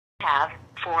Have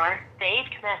 4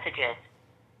 saved messages.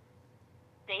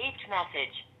 Saved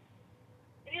message.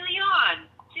 Hey, Leon,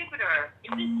 Jupiter,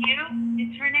 is this you?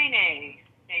 It's Renee.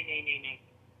 Nay.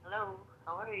 Hello,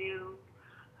 how are you?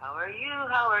 How are you?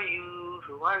 How are you?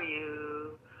 Who are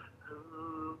you?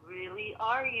 Who really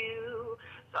are you?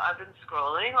 So I've been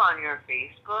scrolling on your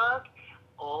Facebook.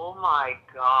 Oh my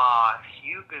gosh,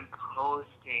 you've been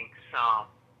posting some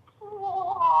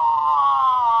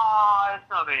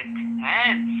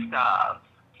intense stuff.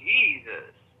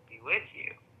 Jesus, be with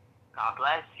you. God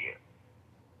bless you.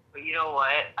 But you know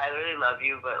what? I really love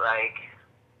you, but like,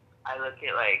 I look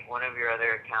at like one of your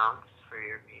other accounts for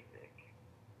your music.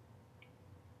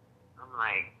 I'm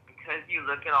like, because you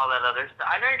look at all that other stuff.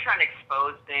 I know you're trying to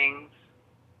expose things.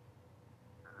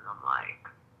 And I'm like,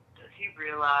 does he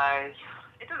realize?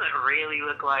 It doesn't really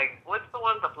look like, what's the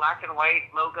one, the black and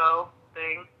white logo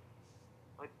thing?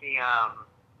 With the,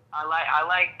 I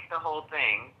like the whole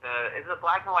thing. It's a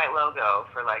black and white logo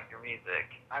for like your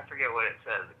music. I forget what it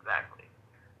says exactly.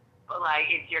 But like,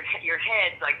 it's your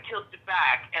head's like tilted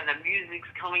back and the music's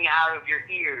coming out of your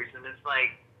ears. And it's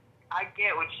like, I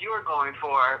get what you're going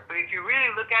for. But if you really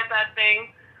look at that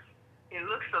thing, it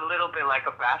looks a little bit like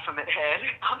a Baphomet head.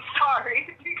 I'm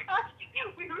sorry, because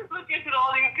we were looking at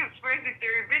all these conspiracy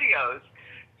theory videos.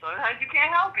 Sometimes you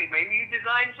can't help it. Maybe you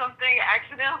designed something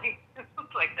accidentally. It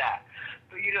looks like that.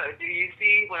 But you know, do you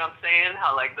see what I'm saying?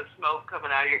 How like the smoke coming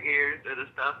out of your ears or the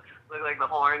stuff look like the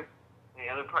horn, and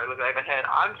the other part look like a head.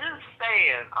 I'm just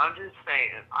saying. I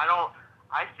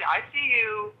see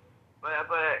you, but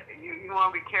you want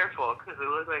to be careful because it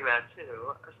looks like that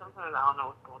too. Sometimes I don't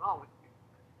know what's going on with you.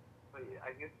 But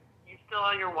I guess you're still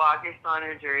on your walk, you're still on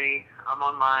your journey. I'm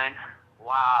on mine.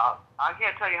 Wow. I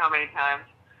can't tell you how many times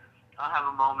I'll have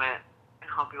a moment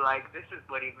and I'll be like, this is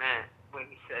what he meant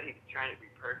when he said he was trying to be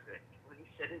perfect. When he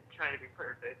said he's trying to be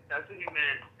perfect. That's what he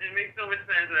meant. It makes so much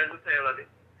sense, and I just say I love you.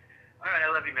 All right, I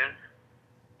love you, man.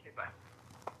 Okay, bye.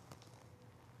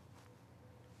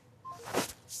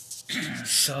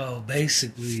 So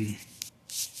basically,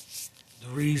 the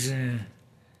reason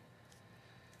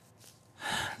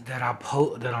that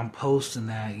I'm posting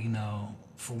that, you know,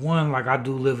 for one, like I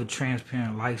do live a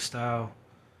transparent lifestyle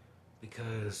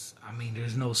because I mean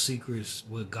there's no secrets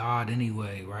with God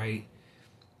anyway, right?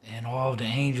 And all of the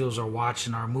angels are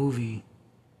watching our movie,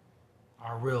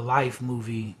 our real life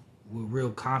movie with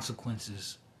real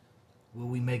consequences. Will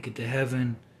we make it to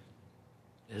heaven?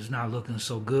 It's not looking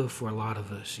so good for a lot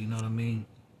of us, you know what I mean?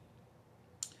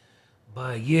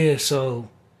 But yeah, so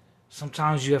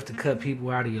sometimes you have to cut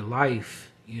people out of your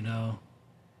life, you know,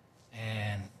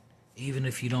 and even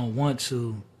if you don't want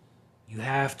to, you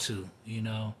have to, you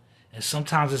know, and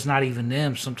sometimes it's not even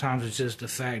them. Sometimes it's just the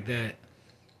fact that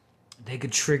they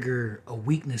could trigger a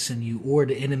weakness in you, or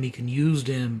the enemy can use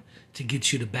them to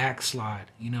get you to backslide,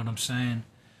 you know what I'm saying?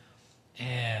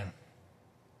 And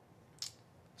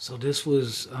so this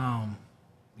was,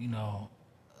 you know,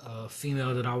 a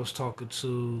female that I was talking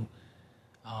to.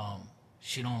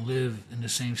 She don't live in the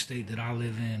same state that I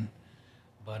live in,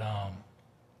 but I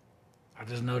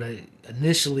just know that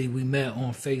initially we met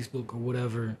on Facebook or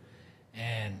whatever,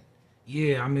 and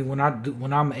yeah, I mean when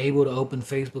I'm able to open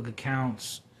Facebook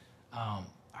accounts,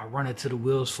 I run it till the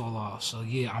wheels fall off. So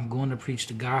yeah, I'm going to preach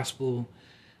the gospel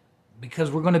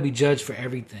because we're going to be judged for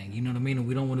everything, you know what I mean? And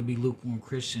we don't want to be lukewarm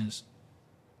Christians.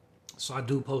 So I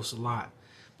do post a lot,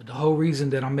 but the whole reason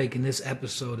that I'm making this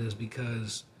episode is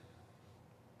because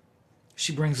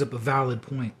she brings up a valid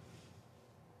point.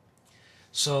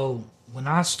 So when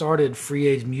I started Free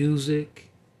Age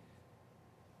Music,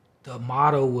 the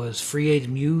motto was Free Age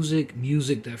Music,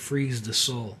 music that frees the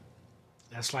soul.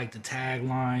 That's like the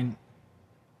tagline.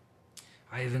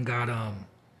 I even got a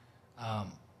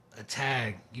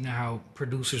tag. You know how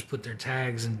producers put their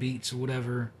tags and beats or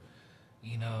whatever,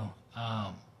 you know,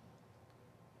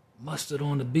 mustard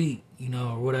on the beat, you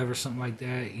know, or whatever, something like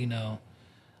that, you know.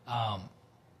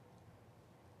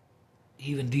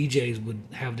 Even DJs would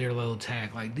have their little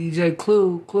tag, like DJ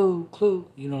Clue,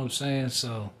 you know what I'm saying?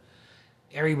 So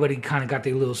everybody kind of got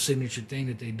their little signature thing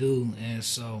that they do. And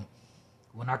so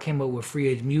when I came up with Free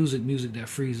Age Music, music that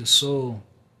frees the soul,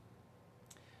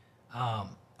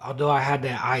 although I had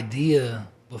that idea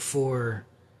before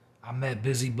I met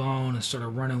Busy Bone and started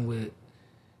running with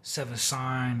Seven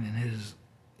Sign and his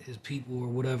people or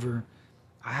whatever,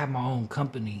 I have my own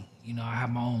company, you know, I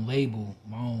have my own label,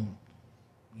 my own,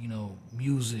 you know,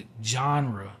 music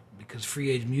genre, because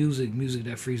Free Age Music, music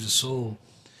that frees the soul,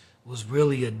 was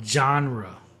really a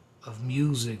genre of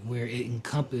music where it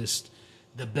encompassed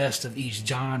the best of each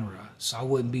genre. So I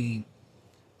wouldn't be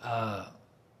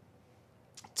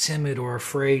timid or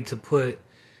afraid to put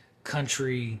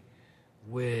country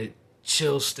with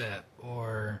chill step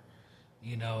or,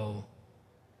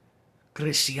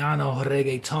 Cristiano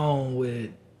reggaeton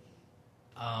with,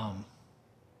 I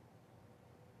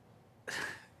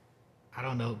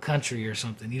don't know, country or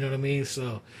something. You know what I mean?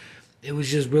 So it was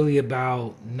just really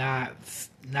about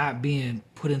not being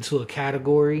put into a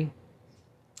category.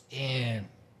 And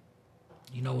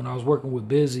when I was working with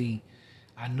Busy,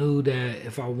 I knew that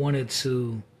if I wanted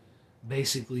to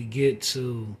basically get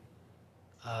to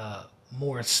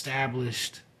more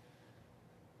established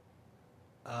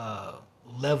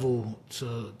level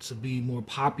to be more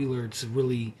popular, to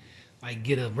really like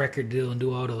get a record deal and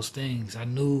do all those things, I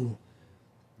knew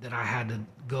that I had to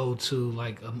go to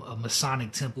like a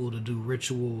Masonic temple to do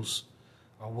rituals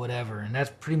or whatever. And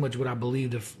that's pretty much what I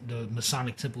believe the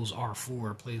Masonic temples are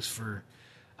for, a place for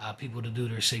people to do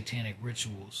their satanic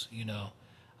rituals,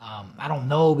 I don't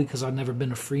know because I've never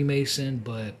been a Freemason,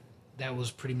 but that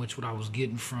was pretty much what I was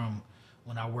getting from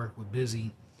when I worked with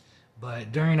Busy.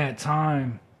 But during that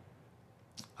time,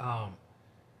 how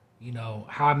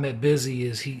I met Busy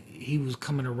is he was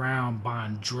coming around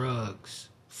buying drugs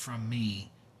from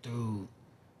me through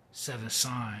Seventh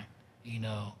Sign, and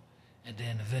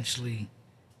then eventually,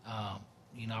 I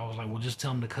was like, well, just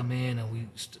tell him to come in, and we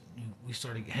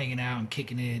started hanging out and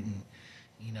kicking it, and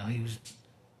he was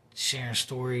sharing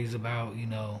stories about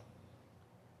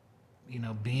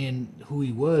being who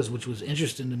he was, which was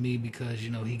interesting to me because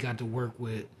he got to work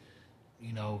with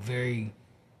very,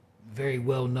 very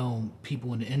well known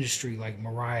people in the industry like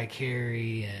Mariah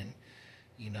Carey and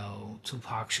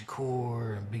Tupac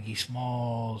Shakur and Biggie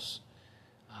Smalls,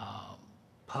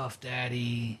 Puff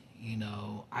Daddy,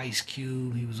 Ice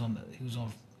Cube. He was on.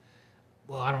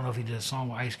 Well, I don't know if he did a song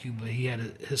with Ice Cube, but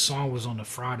his song was on the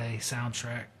Friday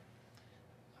soundtrack.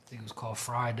 I think it was called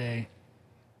Friday.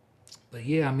 But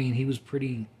yeah, I mean, he was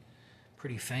pretty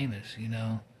famous, and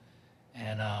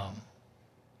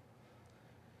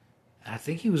I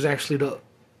think he was actually the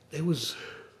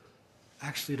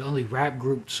only rap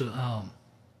group to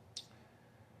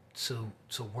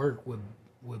work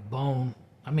with Bone.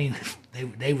 I mean,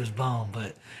 they was Bone,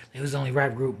 but they was the only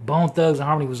rap group. Bone Thugs and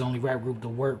Harmony was the only rap group to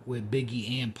work with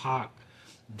Biggie and Pac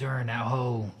during that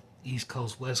whole East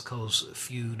Coast West Coast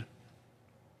feud.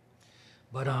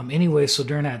 But anyway, so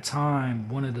during that time,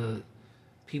 one of the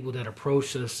people that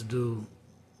approached us to do,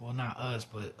 well, not us,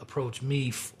 but approached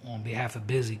me on behalf of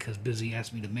Busy, because Busy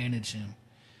asked me to manage him.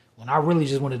 When I really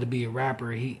just wanted to be a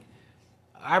rapper,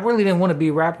 I really didn't want to be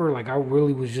a rapper. Like, I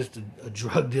really was just a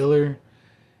drug dealer.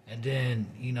 And then,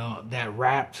 that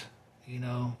rapped,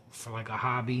 for like a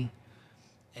hobby.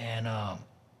 And,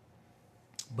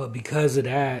 but because of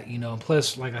that,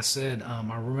 plus, like I said,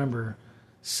 I remember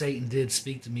Satan did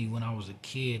speak to me when I was a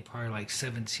kid, probably like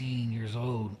 17 years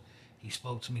old. He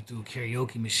spoke to me through a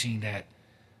karaoke machine that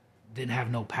didn't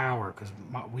have no power because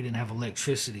we didn't have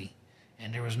electricity.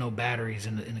 And there was no batteries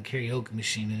in the karaoke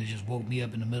machine. And it just woke me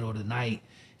up in the middle of the night.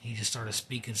 He just started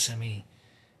speaking to me.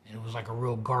 And it was like a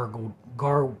real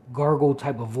gargle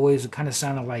type of voice. It kind of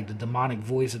sounded like the demonic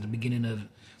voice at the beginning of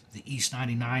the East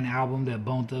 99 album that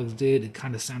Bone Thugs did. It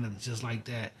kind of sounded just like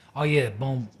that. Oh yeah,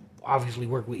 Bone obviously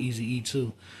worked with Eazy-E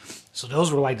too. So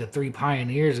those were like the three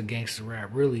pioneers of gangster rap,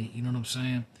 really. You know what I'm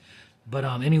saying? But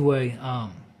anyway,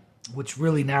 which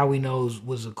really now we know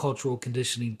was a cultural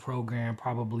conditioning program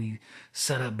probably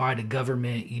set up by the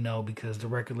government, because the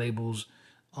record labels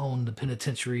own the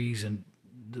penitentiaries, and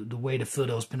the way to fill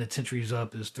those penitentiaries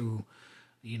up is through,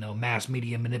 mass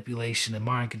media manipulation and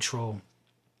mind control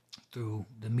through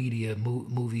the media,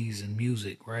 movies and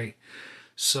music, right?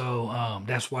 So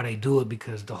that's why they do it,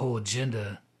 because the whole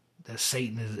agenda that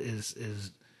Satan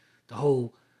is the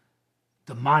whole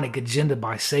demonic agenda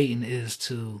by Satan is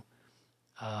to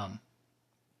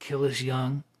kill us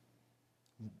young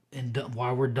and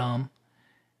while we're dumb,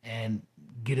 and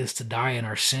get us to die in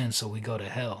our sins so we go to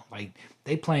hell. Like,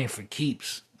 they playing for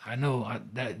keeps. I know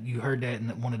that you heard that in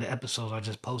one of the episodes I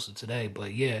just posted today.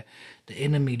 But yeah, the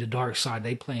enemy, the dark side,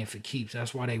 they playing for keeps.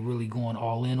 That's why they really going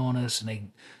all in on us, and they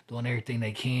doing everything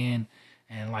they can.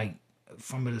 And like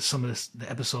from some of the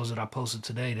episodes that I posted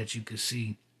today, that you could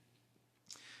see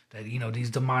that these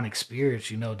demonic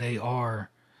spirits,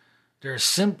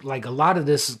 like a lot of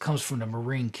this comes from the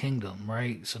Marine Kingdom,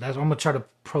 right? So I'm gonna try to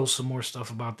post some more stuff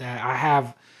about that. I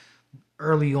have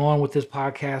early on with this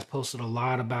podcast posted a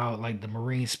lot about like the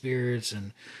Marine spirits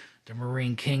and the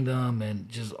Marine Kingdom, and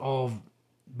just all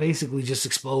basically just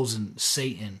exposing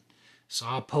Satan. So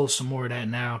I'll post some more of that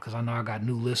now, because I know I got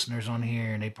new listeners on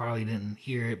here and they probably didn't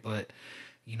hear it. But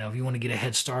if you want to get a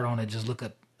head start on it, just look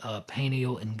up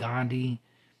Peniel and Gandhi.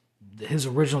 His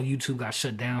original YouTube got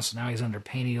shut down, so now he's under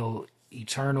Peniel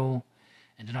Eternal.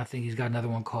 And then I think he's got another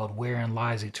one called Wherein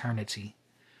Lies Eternity.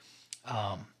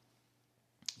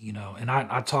 You know, and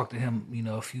I talked to him, you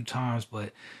know, a few times,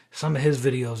 but some of his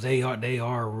videos, they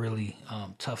are really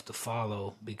tough to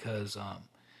follow because,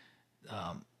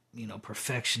 you know,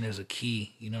 perfection is a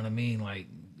key. You know what I mean? Like,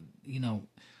 you know,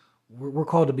 we're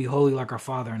called to be holy like our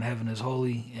Father in heaven is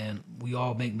holy, and we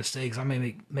all make mistakes. I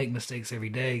may make mistakes every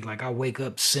day. Like, I wake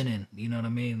up sinning, you know what I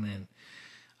mean?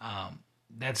 And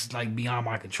that's, like, beyond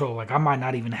my control. Like, I might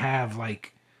not even have,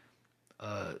 like,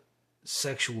 a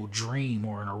sexual dream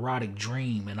or an erotic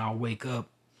dream, and I'll wake up,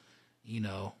 you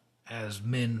know, as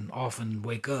men often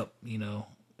wake up, you know.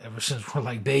 Ever since we're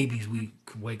like babies, we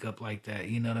can wake up like that,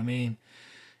 you know what I mean?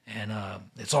 And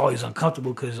it's always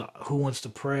uncomfortable because who wants to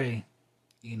pray,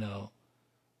 you know,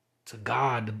 to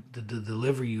God to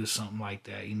deliver you or something like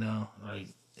that, you know? Like,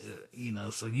 you know,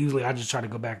 so usually I just try to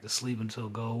go back to sleep until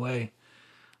it go away.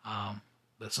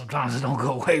 But sometimes it don't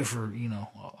go away for, you know,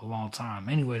 a long time.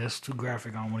 Anyway, that's too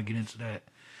graphic. I don't want to get into that.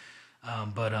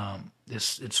 But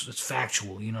it's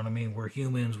factual, you know what I mean? We're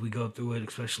humans, we go through it,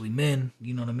 especially men,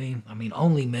 you know what I mean? I mean,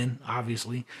 only men,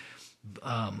 obviously.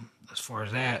 As far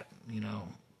as that, you know.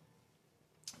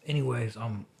 Anyways,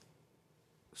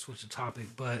 switch the topic,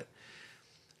 but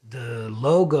the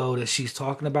logo that she's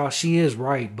talking about, she is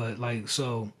right, but like,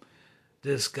 so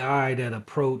this guy that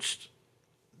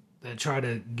tried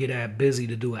to get at Busy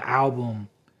to do an album,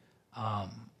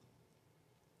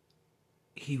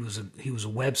 he was a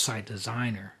website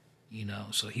designer, you know,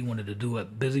 so he wanted to do a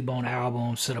Busy Bone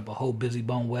album, set up a whole Busy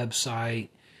Bone website,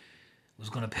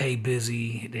 was going to pay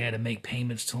Busy, they had to make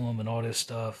payments to him and all this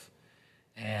stuff,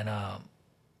 and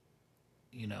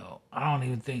you know, I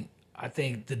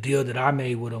think the deal that I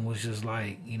made with him was just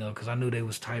like, you know, because I knew they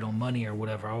was tight on money or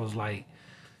whatever. I was like,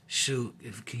 shoot,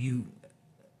 if you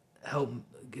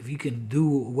can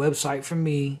do a website for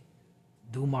me,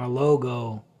 do my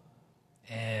logo,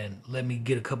 and let me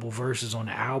get a couple verses on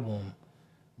the album,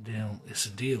 then it's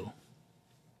a deal.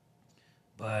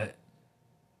 But,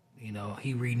 you know,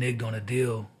 he reneged on a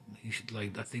deal.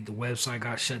 I think the website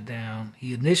got shut down.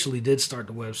 He initially did start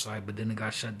the website, but then it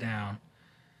got shut down.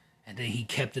 And then he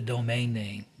kept the domain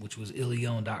name, which was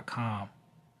Ilion.com.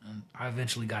 And I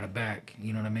eventually got it back,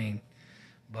 you know what I mean?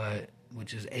 But,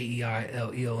 which is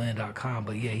AEILEON.com.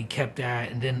 But yeah, he kept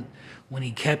that. And then when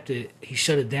he kept it, he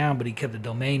shut it down, but he kept the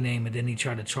domain name. And then he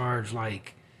tried to charge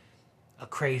like a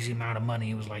crazy amount of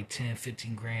money. It was like 10,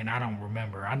 15 grand. I don't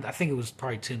remember. I think it was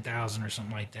probably 10,000 or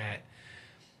something like that.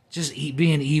 Just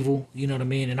being evil, you know what I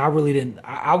mean? And I really didn't,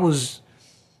 I was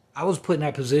put in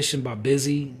that position by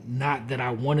Busy, not that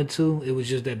I wanted to. It was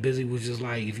just that Busy was just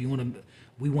like, if we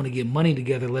want to get money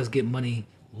together, let's get money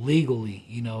legally,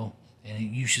 you know,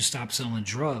 and you should stop selling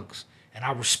drugs. And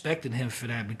I respected him for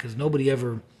that because nobody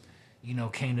ever, you know,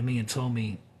 came to me and told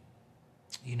me,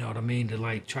 you know what I mean, to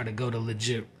like try to go the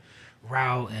legit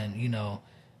route. And, you know,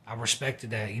 I respected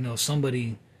that. You know,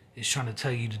 somebody is trying to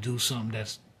tell you to do something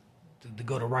that's to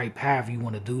go the right path, you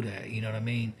want to do that, you know what I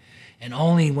mean? And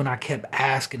only when I kept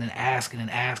asking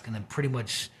and pretty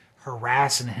much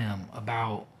harassing him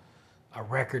about a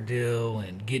record deal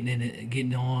and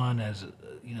getting on as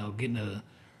getting a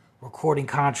recording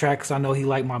contract, because I know he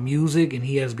liked my music and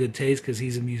he has good taste because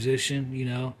he's a musician, you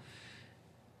know,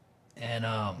 and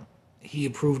he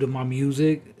approved of my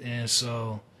music. And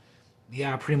so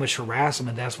yeah, I pretty much harassed him,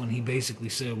 and that's when he basically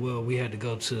said, well, we had to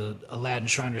go to Aladdin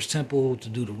Shriner's temple to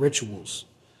do the rituals.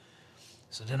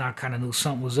 So then I kind of knew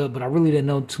something was up, but I really didn't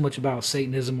know too much about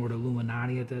Satanism or the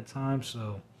Illuminati at that time,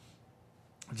 so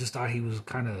I just thought he was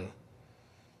kind of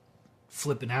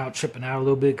tripping out a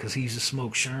little bit because he used to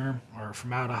smoke sherm or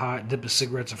formaldehyde, dip his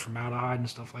cigarettes in formaldehyde and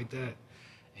stuff like that.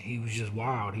 And he was just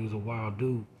wild. He was a wild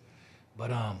dude.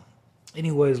 But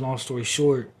anyways, long story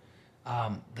short,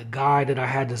 the guy that I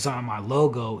had designed my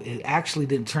logo, it actually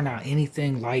didn't turn out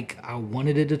anything like I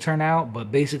wanted it to turn out.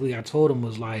 But basically I told him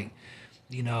was like,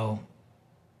 you know,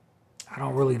 I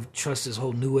don't really trust this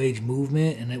whole New Age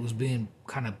movement. And it was being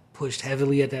kind of pushed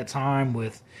heavily at that time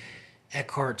with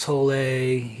Eckhart Tolle.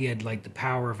 He had like the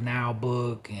Power of Now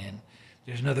book. And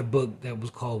there's another book that was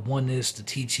called Oneness, The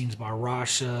Teachings by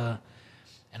Rasha.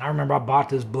 And I remember I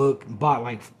bought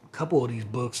like a couple of these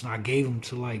books, and I gave them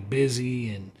to like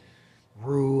Busy and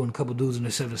Rue and a couple dudes in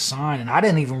the Seventh Sign, and I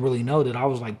didn't even really know that I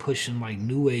was like pushing like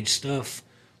New Age stuff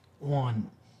on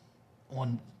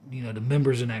you know, the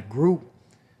members in that group,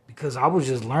 because I was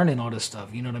just learning all this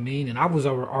stuff, you know what I mean? And I was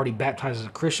already baptized as a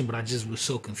Christian, but I just was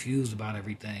so confused about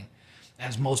everything,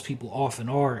 as most people often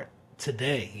are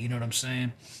today, you know what I'm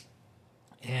saying?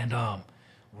 And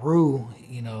Rue,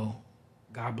 you know,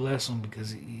 God bless him, because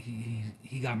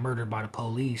he got murdered by the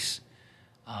police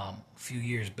a few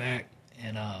years back.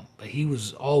 And but he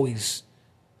was always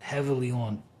heavily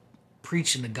on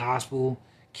preaching the gospel,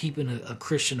 keeping a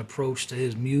Christian approach to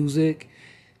his music.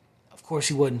 Of course,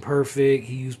 he wasn't perfect.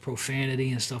 He used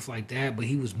profanity and stuff like that, but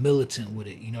he was militant with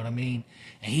it. You know what I mean?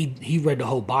 And he read the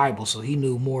whole Bible, so he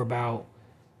knew more about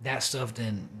that stuff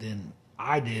than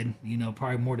I did. You know,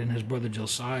 probably more than his brother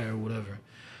Josiah or whatever.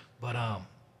 But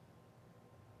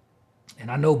and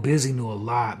I know Busy knew a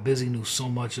lot. Busy knew so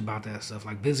much about that stuff.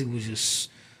 Like Busy was just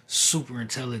super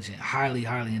intelligent, highly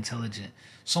intelligent.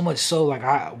 So much so,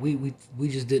 like we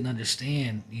just didn't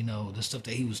understand, you know, the stuff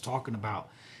that he was talking about.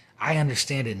 I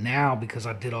understand it now because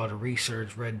I did all the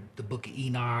research, read the Book of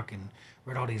Enoch, and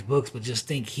read all these books. But just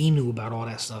think he knew about all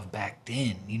that stuff back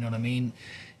then. You know what I mean?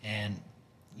 And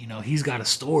you know, he's got a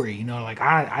story. You know, like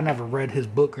I never read his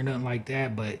book or nothing like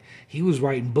that, but he was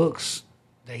writing books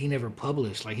that he never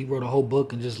published. Like he wrote a whole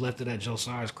book and just left it at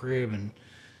Josiah's crib, and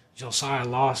Josiah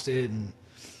lost it. And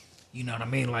you know what I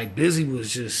mean? Like Busy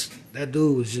was just, that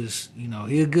dude was just, you know,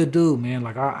 he a good dude, man.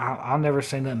 Like I'll never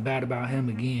say nothing bad about him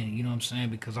again. You know what I'm saying?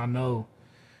 Because I know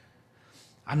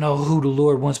who the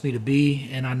Lord wants me to be,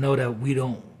 and I know that we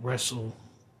don't wrestle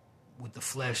with the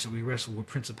flesh, that we wrestle with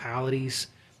principalities.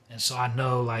 And so I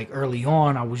know, like early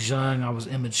on, I was young, I was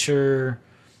immature,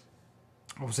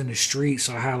 I was in the street,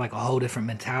 so I had like a whole different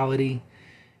mentality,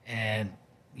 and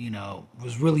you know,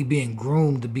 was really being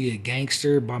groomed to be a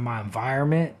gangster by my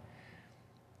environment.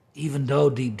 Even though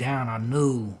deep down I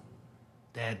knew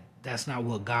that that's not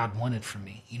what God wanted for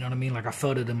me. You know what I mean? Like I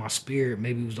felt it in my spirit.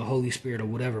 Maybe it was the Holy Spirit or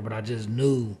whatever, but I just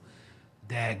knew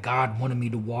that God wanted me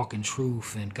to walk in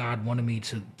truth, and God wanted me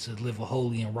to live a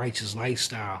holy and righteous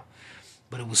lifestyle.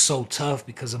 But it was so tough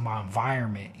because of my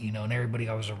environment, you know, and everybody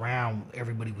I was around,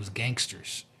 everybody was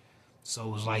gangsters. So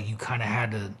it was like you kind of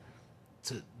had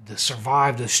to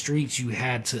survive the streets, you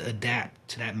had to adapt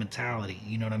to that mentality.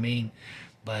 You know what I mean?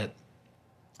 But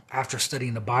after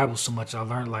studying the Bible so much, I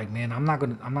learned, like, man, I'm not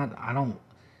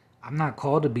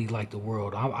called to be like the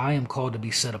world. I am called to be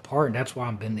set apart. And that's why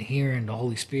I've been hearing the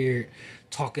Holy Spirit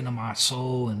talking to my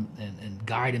soul and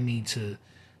guiding me to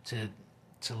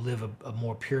live a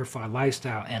more purified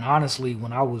lifestyle. And honestly,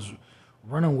 when I was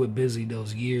running with Busy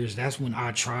those years, that's when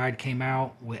I Tried came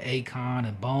out with Akon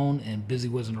and Bone, and Busy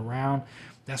wasn't around.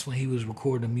 That's when he was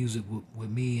recording music with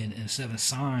me and Seven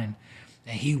Sign.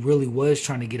 And he really was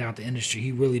trying to get out the industry.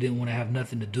 He really didn't want to have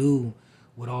nothing to do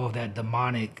with all of that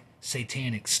demonic,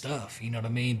 satanic stuff. You know what I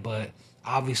mean? But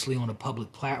obviously on a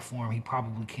public platform, he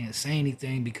probably can't say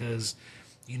anything because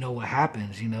you know what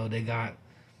happens. You know, they got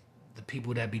the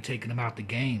people that be taking them out the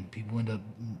game. People end up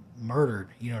murdered,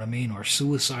 you know what I mean, or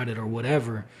suicided or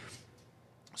whatever.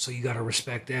 So you got to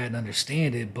respect that and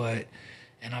understand it. But,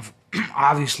 and I've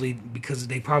obviously, because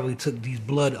they probably took these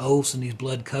blood oaths and these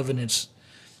blood covenants.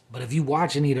 But if you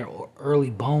watch any of the early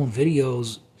Bone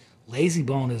videos, Lazy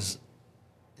Bone is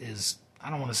I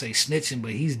don't want to say snitching,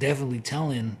 but he's definitely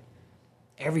telling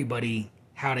everybody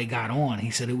how they got on. He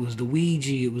said it was the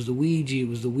Ouija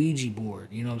board.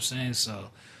 You know what I'm saying?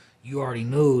 So you already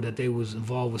knew that they was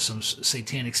involved with some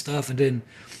satanic stuff. And then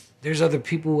there's other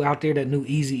people out there that knew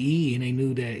Eazy-E, and they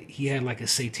knew that he had like a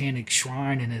satanic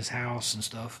shrine in his house and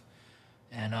stuff.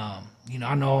 And, you know,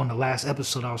 I know in the last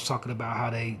episode I was talking about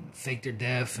how they faked their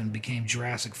death and became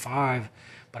Jurassic 5.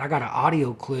 But I got an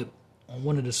audio clip on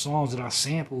one of the songs that I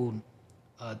sampled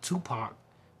Tupac,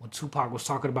 when Tupac was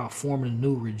talking about forming a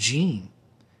new regime.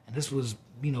 And this was,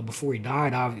 you know, before he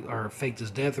died or faked his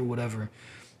death or whatever.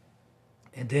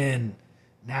 And then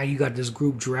now you got this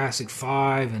group Jurassic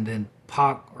 5, and then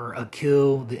Pac or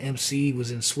Akil, the MC, was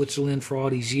in Switzerland for all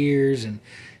these years. And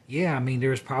yeah, I mean,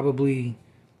 there's probably,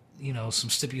 you know, some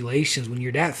stipulations. When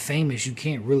you're that famous, you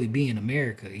can't really be in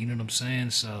America. You know what I'm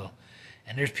saying? So,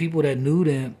 and there's people that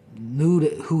knew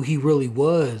who he really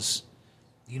was.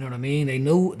 You know what I mean? They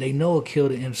know Akil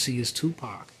the MC is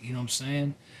Tupac. You know what I'm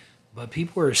saying? But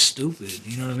people are stupid.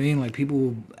 You know what I mean? Like, people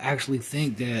will actually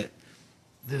think that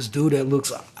this dude that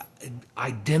looks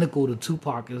identical to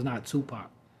Tupac is not Tupac.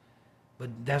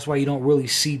 But that's why you don't really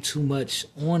see too much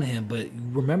on him. But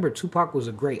remember, Tupac was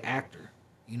a great actor.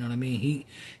 You know what I mean?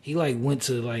 He like went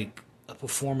to like a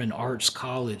performing arts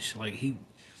college. Like he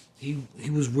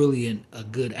was really a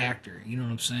good actor. You know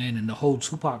what I'm saying? And the whole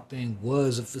Tupac thing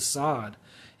was a facade.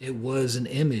 It was an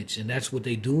image, and that's what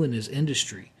they do in this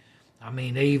industry. I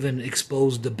mean, they even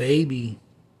exposed DaBaby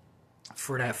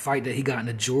for that fight that he got in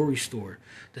the jewelry store.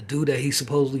 The dude that he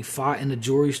supposedly fought in the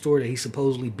jewelry store, that he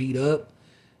supposedly beat up,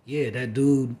 yeah, that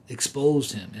dude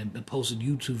exposed him and posted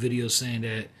YouTube videos saying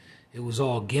that it was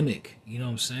all gimmick. You know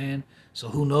what I'm saying? So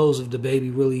who knows if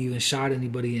DaBaby really even shot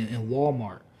anybody in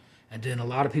Walmart. And then a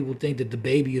lot of people think that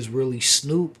DaBaby is really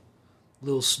Snoop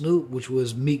Lil Snoop, which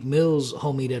was Meek Mill's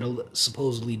homie that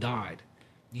supposedly died.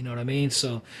 You know what I mean?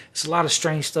 So it's a lot of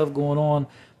strange stuff going on.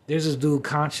 There's this dude,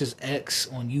 Conscious X,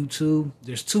 on YouTube.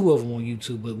 There's two of them on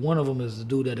YouTube, but one of them is the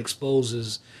dude that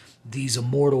exposes these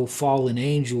immortal fallen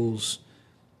angels,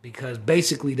 because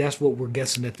basically that's what we're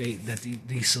guessing that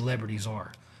these celebrities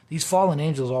are. These fallen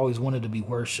angels always wanted to be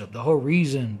worshipped. The whole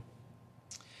reason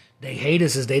they hate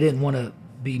us is they didn't want to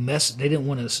they didn't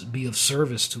want to be of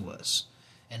service to us,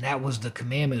 and that was the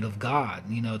commandment of God.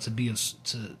 You know, to be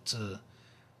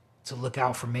to look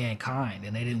out for mankind,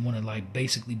 and they didn't want to like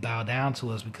basically bow down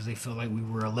to us because they felt like we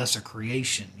were a lesser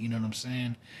creation. You know what I'm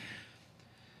saying?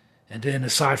 And then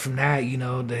aside from that, you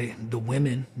know, the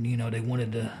women, you know, they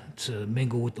wanted to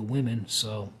mingle with the women.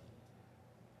 So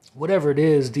whatever it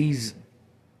is, these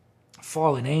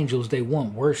fallen angels, they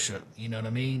want worship. You know what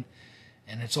I mean?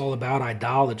 And it's all about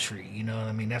idolatry. You know what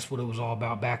I mean? That's what it was all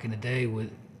about back in the day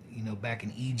with, you know, back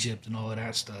in Egypt and all of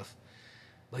that stuff.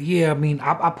 But yeah, I mean,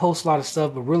 I post a lot of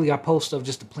stuff, but really I post stuff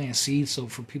just to plant seeds, so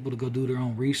for people to go do their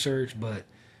own research. But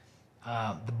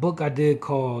the book I did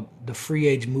called The Free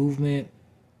Age Movement,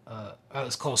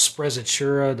 it's called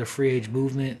Sprezzatura, The Free Age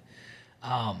Movement.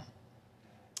 I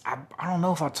don't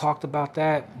know if I talked about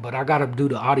that, but I got to do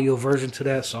the audio version to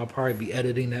that, so I'll probably be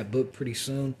editing that book pretty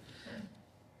soon.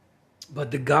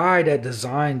 But the guy that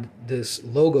designed this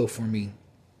logo for me,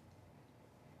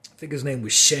 I think his name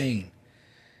was Shane.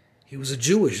 He was a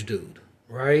Jewish dude,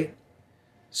 right?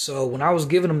 So when I was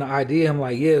giving him the idea, I'm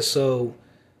like, yeah, so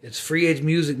it's free age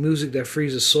music, music that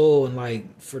frees the soul. And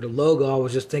like for the logo, I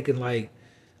was just thinking like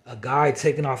a guy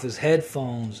taking off his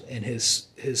headphones and his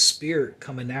spirit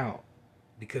coming out,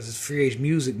 because it's free age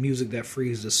music, music that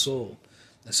frees the soul.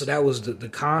 And so that was the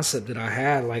concept that I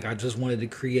had. Like I just wanted to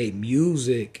create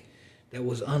music that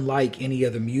was unlike any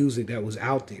other music that was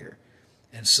out there.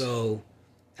 And so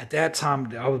at that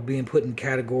time, I was being put in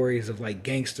categories of like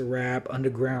gangster rap,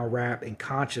 underground rap, and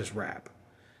conscious rap.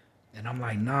 And I'm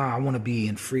like, nah, I want to be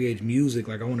in free age music.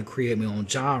 Like, I want to create my own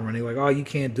genre. And they're like, oh, you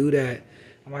can't do that.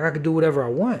 I'm like, I can do whatever I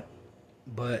want.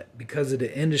 But because of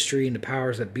the industry and the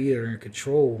powers that be that are in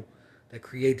control that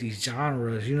create these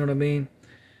genres, you know what I mean?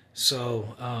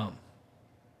 So,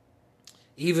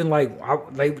 even like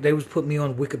they was putting me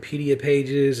on Wikipedia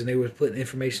pages and they was putting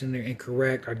information in there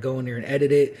incorrect. I'd go in there and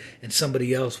edit it, and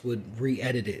somebody else would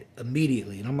re-edit it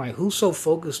immediately. And I'm like, who's so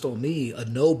focused on me, a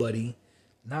nobody,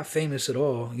 not famous at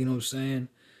all? You know what I'm saying?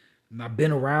 I've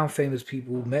been around famous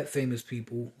people, met famous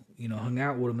people, you know, hung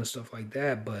out with them and stuff like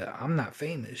that, but I'm not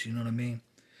famous. You know what I mean?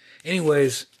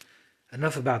 Anyways,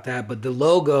 enough about that. But the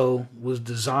logo was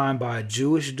designed by a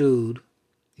Jewish dude.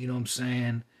 You know what I'm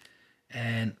saying?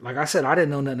 And like I said, I didn't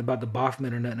know nothing about the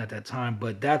Baphomet or nothing at that time,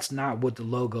 but that's not what the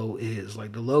logo is.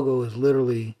 Like the logo is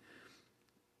literally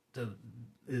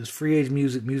is free age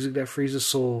music, music that frees the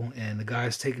soul. And the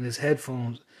guy's taking his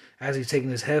headphones. As he's taking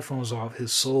his headphones off,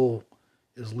 his soul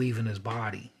is leaving his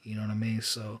body. You know what I mean?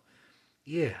 So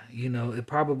yeah, you know, it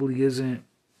probably isn't,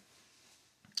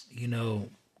 you know,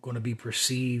 going to be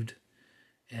perceived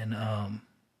and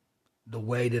the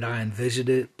way that I envisioned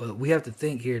it. But we have to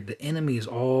think here, the enemy is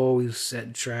always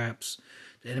setting traps.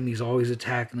 The enemy is always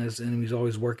attacking us. The enemy is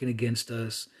always working against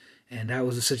us. And that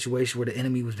was a situation where the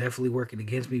enemy was definitely working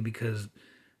against me, because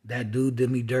that dude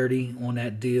did me dirty on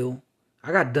that deal.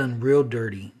 I got done real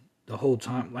dirty the whole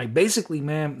time. Like basically,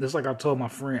 man, it's like I told my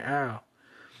friend Al.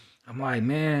 I'm like,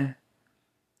 man,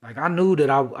 like I knew that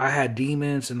I had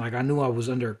demons, and like I knew I was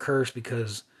under a curse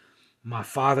because my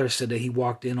father said that he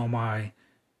walked in on my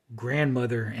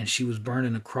grandmother and she was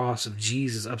burning the cross of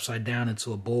Jesus upside down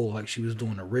into a bowl like she was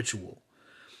doing a ritual.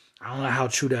 I don't know how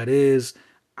true that is.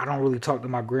 I don't really talk to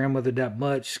my grandmother that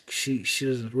much. She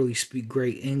doesn't really speak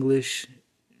great English.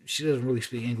 She doesn't really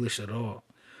speak English at all.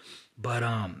 But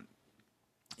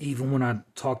even when I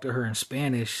talk to her in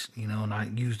Spanish, you know, and I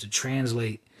use to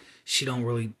translate, she don't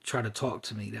really try to talk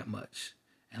to me that much.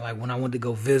 And like when I went to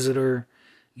go visit her,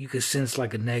 you could sense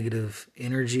like a negative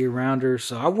energy around her.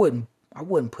 So I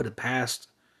wouldn't put it past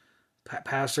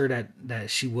her that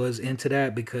she was into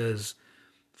that, because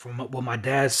from what my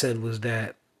dad said was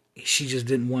that she just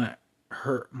didn't want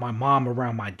my mom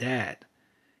around my dad,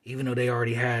 even though they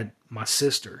already had my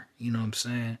sister. You know what I'm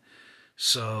saying?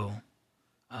 So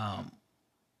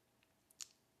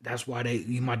that's why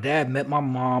my dad met my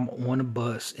mom on a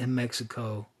bus in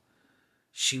Mexico.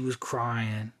 She was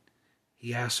crying.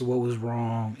 He asked her what was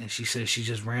wrong, and she said she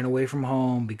just ran away from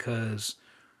home because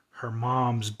her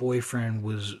mom's boyfriend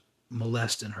was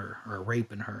molesting her or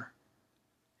raping her,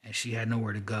 and she had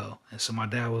nowhere to go. And so my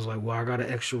dad was like, well, I got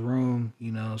an extra room,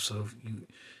 you know, so if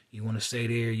you want to stay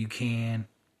there, you can.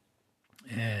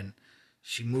 And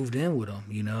she moved in with him,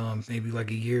 and maybe like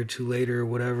a year or two later or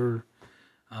whatever,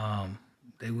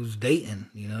 they was dating,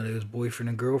 they was boyfriend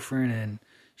and girlfriend, and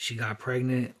she got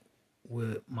pregnant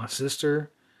with my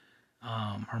sister.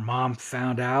 Her mom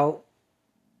found out,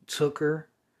 took her,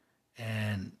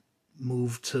 and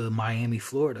moved to Miami,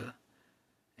 Florida.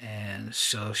 And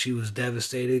so she was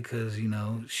devastated because,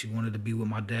 she wanted to be with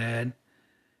my dad.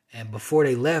 And before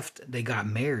they left, they got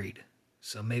married.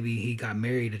 So maybe he got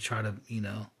married to try to,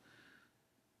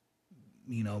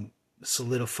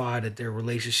 solidify that their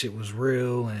relationship was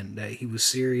real and that he was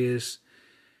serious.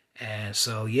 And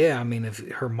so, yeah, I mean, if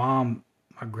her mom,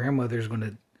 my grandmother is going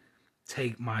to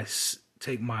take my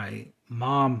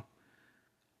mom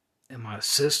and my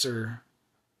sister,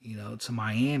 to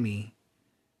Miami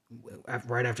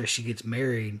right after she gets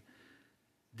married,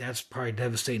 that's probably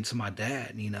devastating to my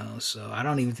dad, So I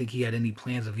don't even think he had any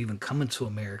plans of even coming to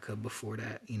America before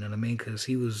that, you know what I mean? Because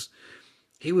he was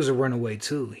a runaway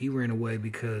too. He ran away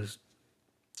because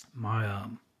my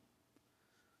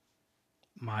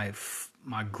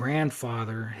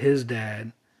grandfather, his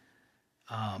dad,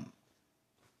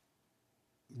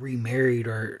 remarried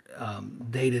or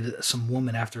dated some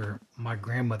woman after my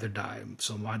grandmother died.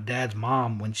 So my dad's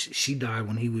mom, when she died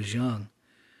when he was young.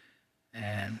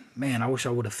 And man, I wish I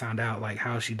would have found out like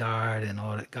how she died and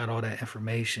all that, got all that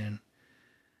information.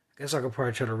 I guess I could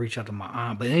probably try to reach out to my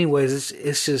aunt. But anyways,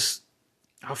 it's just,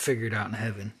 I'll figure it out in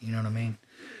heaven. You know what I mean?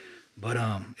 But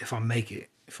if I make it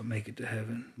to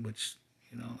heaven, which,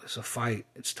 it's a fight,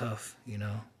 it's tough,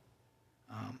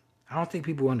 I don't think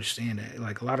people understand that.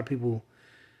 Like a lot of people,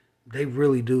 they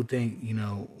really do think,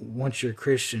 once you're a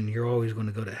Christian, you're always going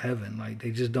to go to heaven. Like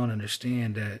they just don't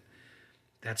understand that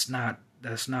that's not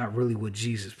really what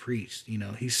Jesus preached.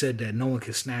 He said that no one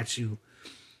can snatch you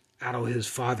out of his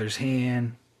Father's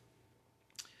hand.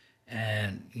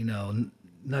 And,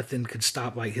 nothing could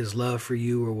stop like his love for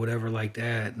you or whatever like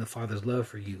that, and the Father's love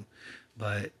for you.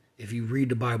 But if you read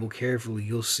the Bible carefully,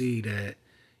 you'll see that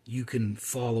you can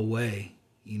fall away.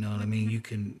 You know what I mean? You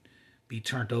can be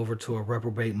turned over to a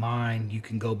reprobate mind. You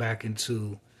can go back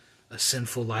into a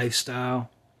sinful lifestyle.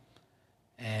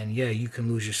 And yeah, you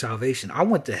can lose your salvation. I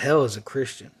went to hell as a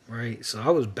Christian, right? So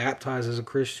I was baptized as a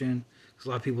Christian. Because a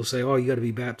lot of people say, oh, you got to be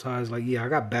baptized. Like, yeah, I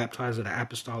got baptized at the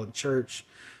Apostolic Church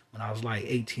when I was like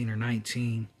 18 or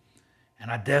 19. And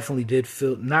I definitely did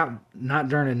feel, not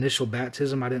during initial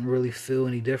baptism, I didn't really feel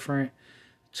any different.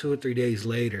 2 or 3 days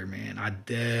later, man, I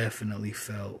definitely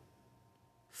felt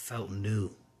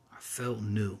new. I felt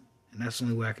new. And that's the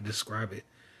only way I could describe it.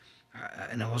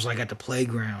 And I was like at the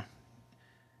playground.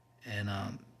 And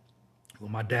well,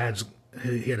 my dad's,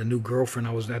 he had a new girlfriend.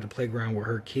 I was at the playground with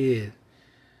her kids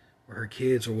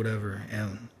or whatever.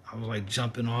 And I was like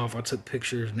jumping off. I took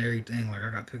pictures and everything. Like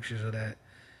I got pictures of that.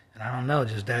 And I don't know,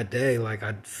 just that day, like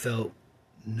I felt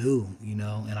new,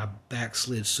 and I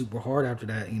backslid super hard after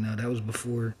that. That was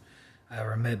before I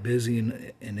ever met Busy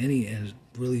and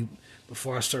really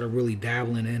before I started really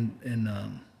dabbling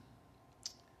in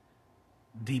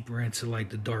deeper into like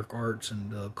the dark arts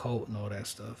and the occult and all that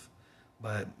stuff.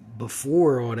 But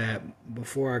before all that,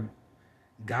 before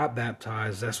I got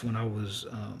baptized, that's when I was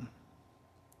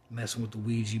messing with the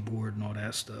Ouija board and all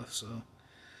that stuff. So,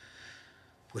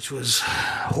 which was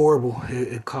horrible.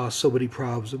 It caused so many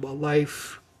problems in my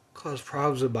life. Caused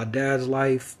problems in my dad's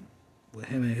life with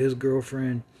him and his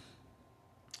girlfriend.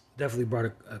 Definitely brought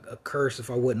a curse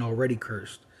if I wasn't already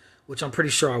cursed, which I'm pretty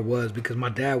sure I was, because my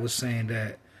dad was saying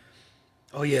that,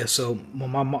 oh yeah, so when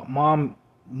my mom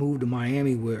moved to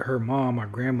Miami with her mom, my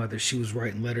grandmother, she was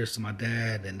writing letters to my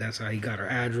dad, and that's how he got her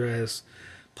address,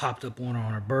 popped up on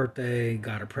her birthday,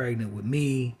 got her pregnant with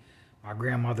me. My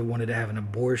grandmother wanted to have an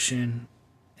abortion,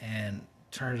 and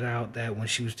turns out that when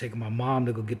she was taking my mom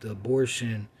to go get the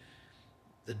abortion,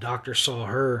 the doctor saw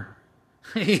her.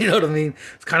 You know what I mean?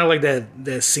 It's kind of like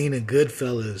that scene in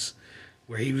Goodfellas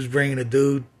where he was bringing a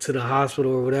dude to the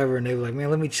hospital or whatever, and they were like, man,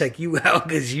 let me check you out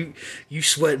because you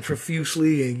sweating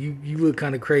profusely and you look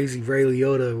kind of crazy, Ray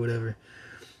Liotta or whatever.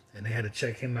 And they had to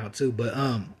check him out too. But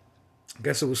I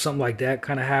guess it was something like that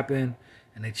kind of happened,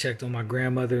 and they checked on my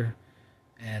grandmother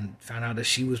and found out that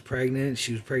she was pregnant.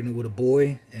 She was pregnant with a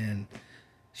boy, and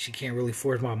she can't really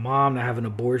force my mom to have an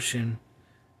abortion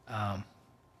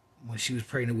when she was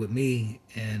pregnant with me,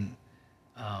 and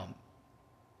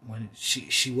when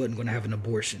she wasn't going to have an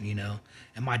abortion,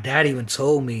 And my dad even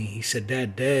told me, he said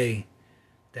that day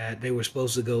that they were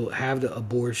supposed to go have the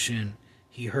abortion,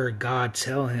 he heard God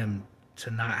tell him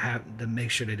to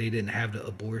make sure that they didn't have the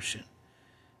abortion.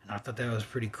 And I thought that was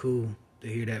pretty cool to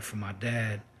hear that from my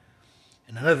dad.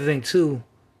 And another thing too,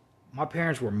 my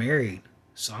parents were married,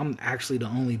 so I'm actually the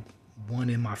only one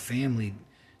in my family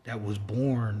that was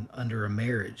born under a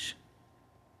marriage.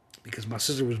 Because my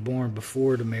sister was born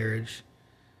before the marriage,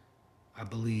 I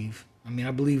believe. I mean,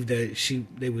 I believe that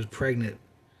they was pregnant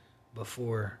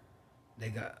before they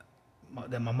got,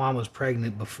 that my mom was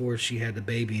pregnant before she had the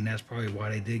baby, and that's probably why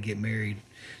they did get married.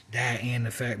 That and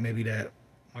the fact maybe that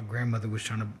my grandmother was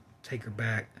trying to take her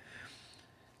back,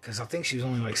 because I think she was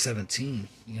only like 17,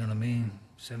 you know what I mean?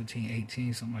 17,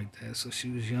 18, something like that. So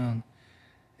she was young.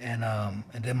 And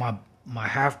then my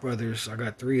half-brothers, I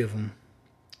got 3 of them,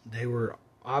 they were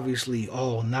obviously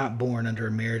all not born under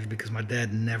a marriage because my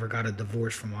dad never got a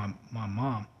divorce from my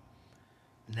mom.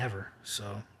 Never.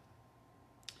 So,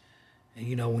 and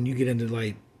you know, when you get into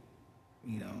like,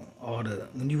 you know,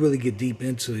 when you really get deep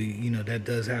into it, you know, that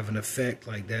does have an effect.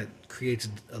 Like that creates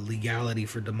a legality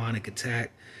for demonic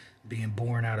attack, being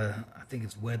born out of, I think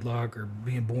it's wedlock, or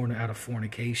being born out of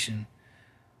fornication,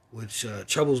 which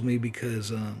troubles me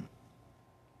because I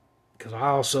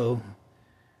also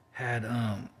had,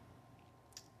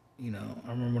 you know, I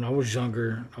remember when I was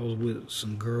younger, I was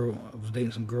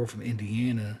dating some girl from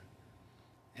Indiana,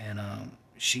 and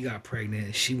she got pregnant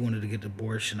and she wanted to get the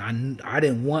abortion. I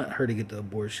didn't want her to get the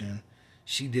abortion.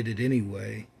 She did it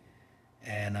anyway.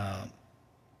 And,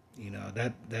 you know,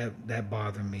 that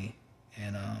bothered me.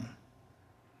 And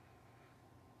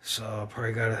so I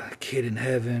probably got a kid in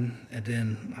heaven. And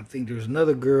then I think there was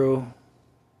another girl.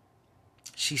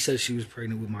 She said she was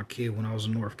pregnant with my kid when I was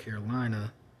in North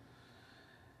Carolina.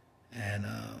 And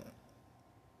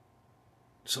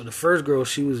so the first girl,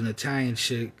 she was an Italian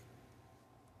chick.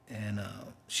 And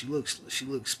she looks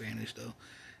Spanish though.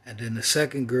 And then the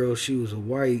second girl, she was a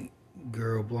white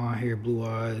girl, blonde hair, blue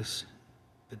eyes,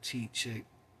 petite chick.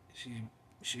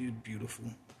 She's beautiful.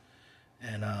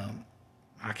 And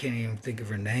I can't even think of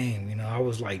her name. You know, I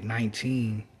was like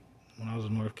 19 when I was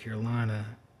in North Carolina,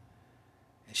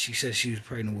 and she said she was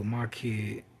pregnant with my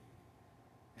kid.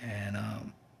 And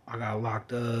I got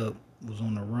locked up, was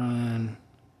on the run,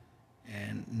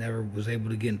 and never was able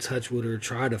to get in touch with her.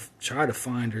 Try to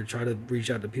find her, try to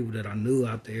reach out to people that I knew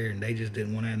out there, and they just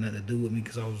didn't want to have nothing to do with me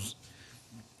because I was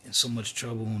in so much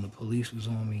trouble and the police was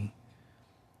on me.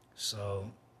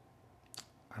 So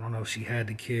I don't know if she had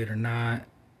the kid or not,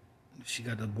 if she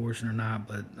got the abortion or not,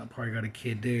 but I probably got a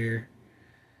kid there.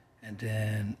 And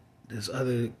then this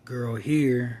other girl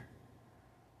here,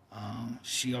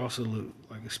 she also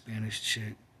looked like a Spanish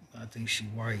chick. I think she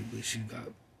white, but she got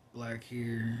black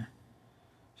hair.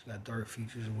 She got dark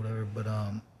features or whatever, but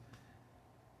I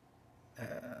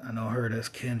know her, that's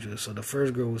Kendra. So the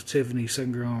first girl was Tiffany,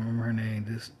 second girl, I don't remember her name.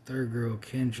 This third girl,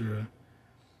 Kendra,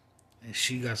 and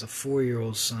she got a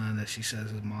 4-year-old son that she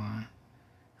says is mine.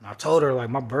 And I told her,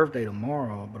 like, my birthday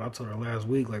tomorrow, but I told her last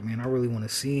week, like, man, I really want to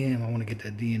see him. I want to get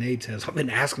that DNA test. I've been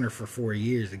asking her for 4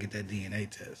 years to get that DNA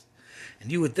test.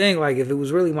 And you would think, like, if it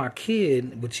was really my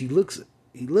kid, which he looks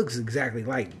exactly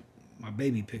like my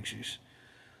baby pictures.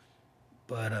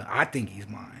 But I think he's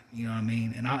mine, you know what I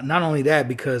mean? And not only that,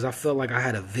 because I felt like I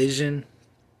had a vision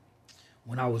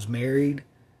when I was married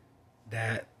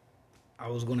that I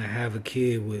was going to have a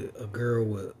kid with a girl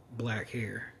with black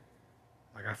hair.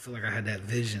 Like, I feel like I had that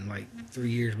vision, like, 3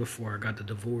 years before I got the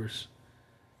divorce.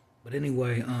 But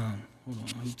anyway, hold on,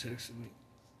 who texted me?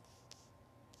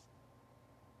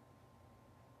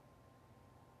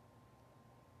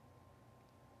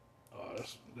 Oh,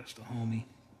 that's the homie.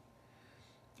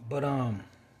 But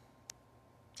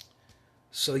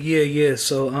so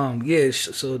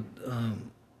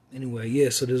anyway,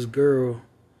 so this girl,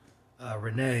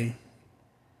 Renee,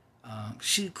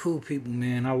 she cool people,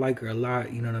 man. I like her a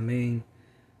lot, you know what I mean?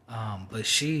 But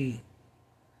she,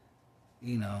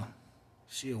 you know,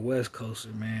 she a West Coaster,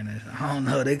 man. And I don't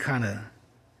know, I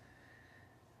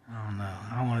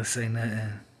don't want to say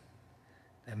nothing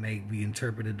that may be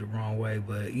interpreted the wrong way,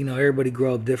 but, you know, everybody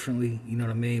grow up differently, you know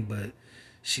what I mean? But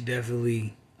she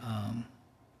definitely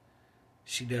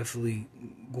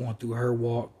going through her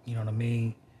walk, you know what I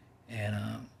mean?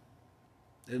 And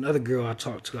another girl I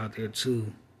talked to out there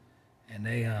too, and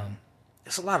they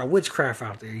it's a lot of witchcraft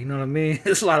out there, you know what I mean?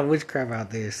 It's a lot of witchcraft out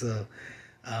there, so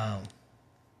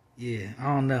yeah, I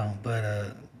don't know,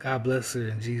 but God bless her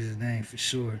in Jesus' name for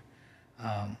sure.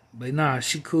 But nah,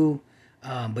 she cool.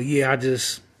 But yeah,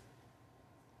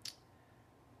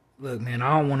 look, man,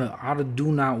 I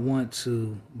do not want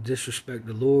to disrespect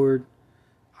the Lord.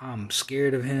 I'm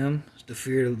scared of him. The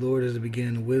fear of the Lord is the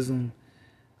beginning of wisdom.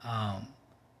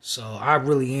 So I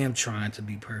really am trying to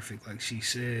be perfect, like she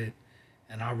said.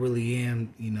 And I really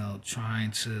am, you know,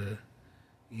 trying to,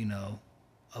 you know,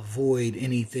 avoid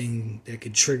anything that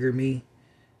could trigger me.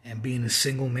 And being a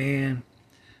single man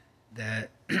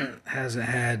that hasn't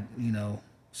had, you know,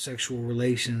 sexual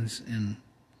relations in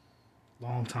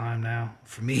long time now.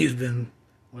 For me, it's been,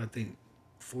 what I think,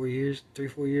 4 years,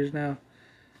 4 years now.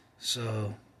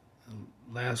 So,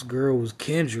 last girl was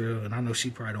Kendra, and I know she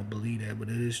probably don't believe that, but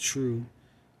it is true.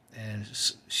 And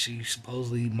she's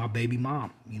supposedly my baby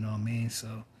mom, you know what I mean?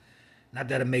 So, not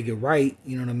that I make it right,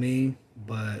 you know what I mean?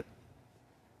 But,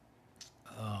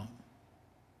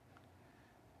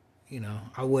 you know,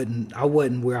 I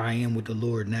wasn't where I am with the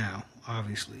Lord now,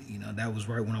 obviously. You know, that was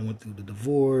right when I went through the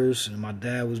divorce, and my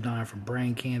dad was dying from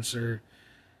brain cancer.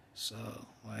 So,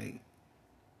 like,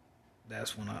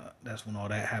 that's when all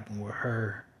that happened with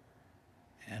her.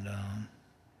 And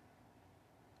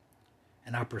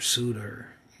I pursued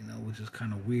her, you know, which is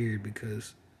kind of weird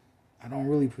because I don't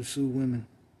really pursue women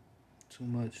too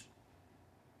much.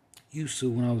 Used to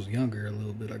when I was younger a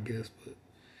little bit, I guess. But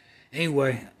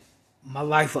anyway, my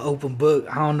life an open book.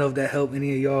 I don't know if that helped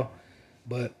any of y'all,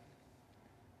 but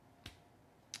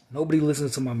nobody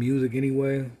listens to my music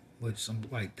anyway, which I'm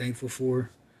like thankful for.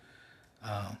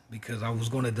 Because I was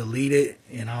going to delete it,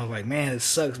 and I was like, man, it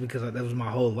sucks because that was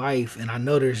my whole life, and I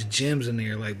know there's gems in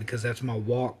there, like, because that's my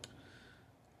walk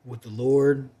with the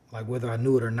Lord. Like, whether I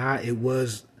knew it or not, it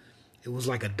was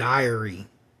like a diary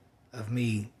of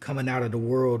me coming out of the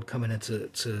world, coming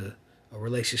into a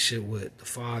relationship with the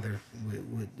Father,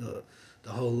 with the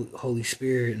Holy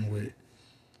Spirit, and with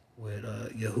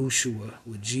Yahushua,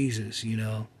 with Jesus, you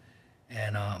know.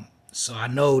 And so I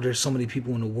know there's so many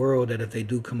people in the world that if they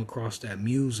do come across that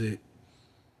music,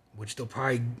 which they'll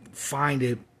probably find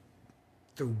it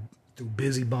through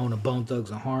Busy Bone and Bone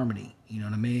Thugs and Harmony, you know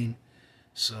what I mean?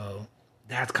 So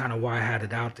that's kind of why I had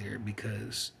it out there,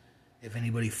 because if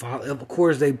anybody follow, of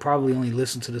course they probably only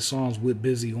listen to the songs with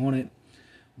Busy on it,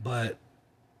 but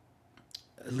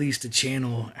at least the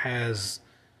channel has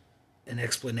an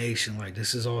explanation, like,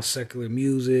 this is all secular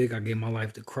music, I gave my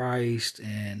life to Christ,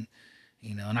 and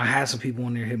you know, and I had some people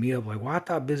on there hit me up like, well, I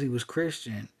thought Busy was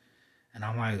Christian. And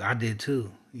I'm like, I did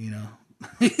too, you know.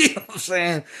 You know what I'm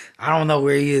saying? I don't know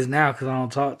where he is now because I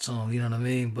don't talk to him, you know what I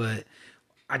mean? But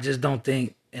I just don't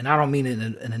think, and I don't mean it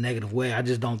in a negative way, I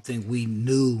just don't think we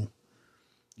knew,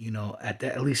 you know,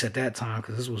 at least at that time,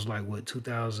 because this was like, what,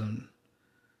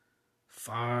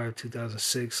 2005,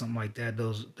 2006, something like that.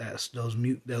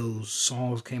 Those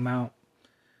songs came out.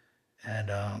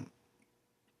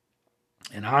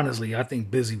 And honestly, I think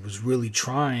Busy was really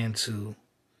trying to,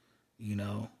 you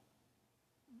know,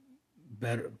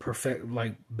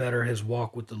 better his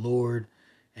walk with the Lord.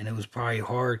 And it was probably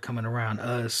hard coming around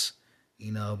us,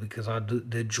 you know, because I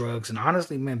did drugs. And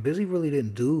honestly, man, Busy really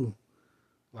didn't do,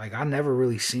 like, I never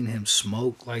really seen him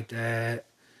smoke like that.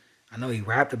 I know he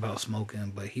rapped about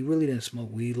smoking, but he really didn't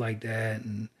smoke weed like that.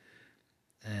 And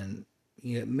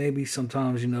yeah, maybe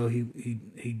sometimes, you know,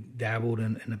 he dabbled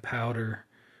in the powder,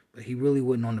 but he really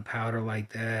wasn't on the powder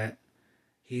like that.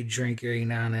 He'd drink every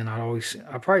now and then. I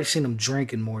probably seen him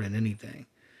drinking more than anything.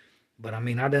 But I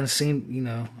mean, I done seen, you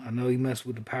know, I know he messed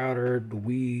with the powder, the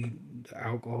weed, the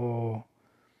alcohol,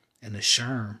 and the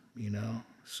sherm, you know.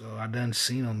 So I done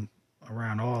seen him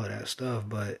around all of that stuff.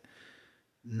 But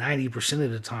 90%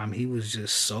 of the time, he was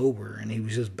just sober and he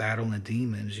was just battling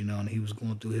demons, you know, and he was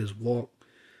going through his walk.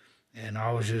 And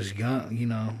I was just young, you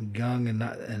know,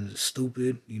 and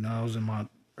stupid. You know, I was in my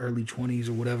early 20s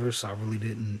or whatever, so I really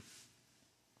didn't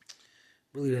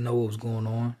know what was going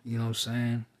on, you know what I'm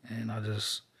saying? And I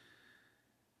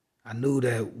knew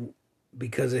that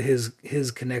because of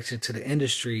his connection to the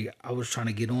industry, I was trying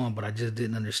to get on, but I just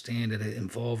didn't understand that it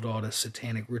involved all the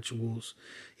satanic rituals.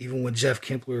 Even when Jeff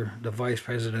Kempler, the vice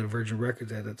president of Virgin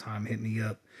Records at the time, hit me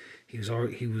up, he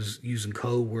was using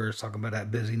code words talking about that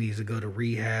Busy needs to go to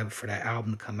rehab for that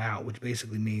album to come out, which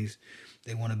basically means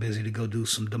they want a Busy to go do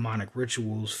some demonic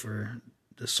rituals for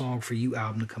the Song For You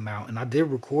album to come out. And I did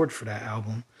record for that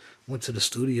album, went to the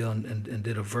studio and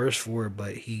did a verse for it,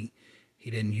 but he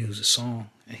didn't use the song.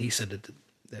 And he said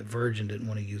that Virgin didn't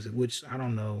want to use it, which I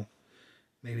don't know.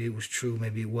 Maybe it was true,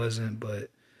 maybe it wasn't, but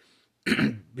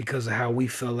because of how we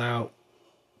fell out,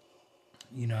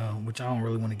 you know, which I don't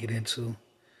really want to get into.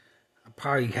 I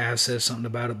probably have said something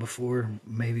about it before,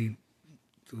 maybe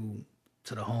to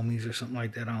the homies or something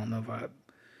like that. I don't know if I,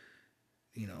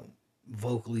 you know,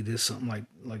 vocally did something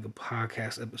like a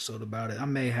podcast episode about it. I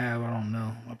may have, I don't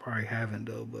know. I probably haven't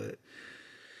though, but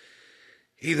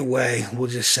either way, we'll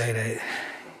just say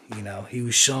that, you know, he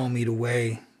was showing me the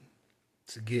way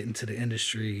to get into the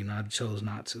industry, and I chose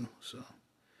not to. So,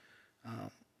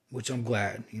 which I'm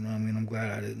glad, you know what I mean? I'm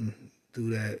glad I didn't do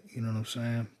that, you know what I'm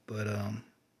saying? But,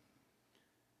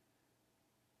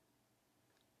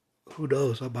 who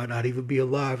knows? I might not even be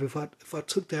alive if I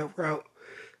took that route.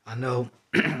 I know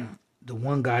the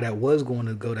one guy that was going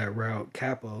to go that route,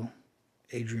 Capo,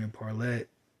 Adrian Parlett,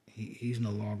 he's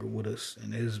no longer with us.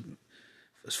 And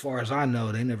as far as I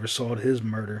know, they never solved his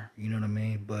murder. You know what I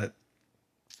mean? But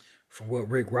from what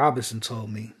Rick Robinson told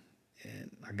me,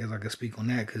 and I guess I can speak on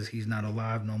that because he's not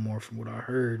alive no more from what I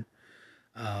heard,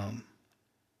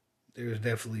 there's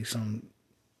definitely some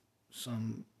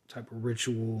type of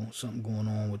ritual, something going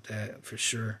on with that for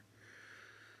sure.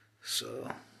 So,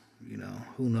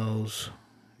 who knows?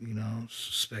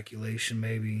 Speculation,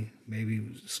 maybe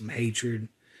some hatred,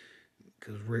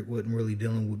 because Rick wasn't really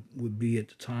dealing with B at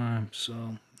the time.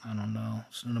 So, I don't know.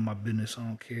 It's none of my business. I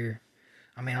don't care.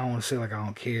 I mean, I don't want to say like I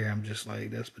don't care. I'm just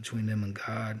like, that's between them and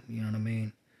God. You know what I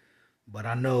mean? But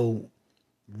I know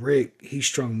Rick, he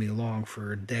strung me along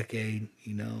for a decade,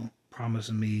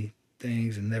 promising me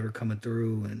things and never coming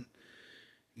through. And,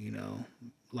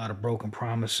 a lot of broken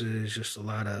promises, just a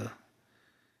lot of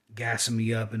gassing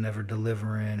me up and never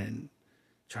delivering and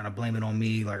trying to blame it on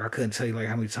me. Like, I couldn't tell you like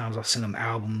how many times I sent him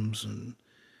albums and,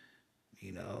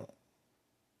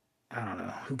 I don't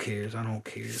know. Who cares? I don't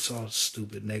care. It's all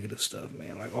stupid, negative stuff,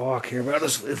 man. Like, all I care about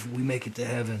is if we make it to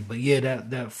heaven. But yeah,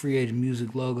 that Free Agent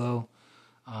Music logo,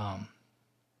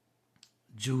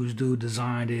 Jewish dude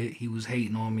designed it. He was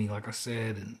hating on me, like I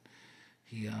said, and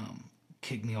he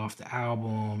kicked me off the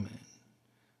album and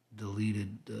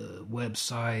deleted the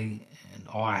website, and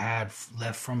all I had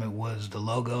left from it was the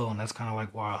logo, and that's kind of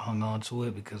like why I hung on to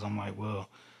it, because I'm like, well,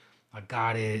 I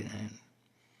got it, and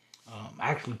I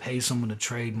actually paid someone to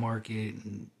trademark it,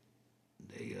 and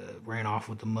they ran off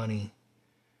with the money.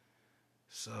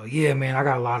 So yeah, man, I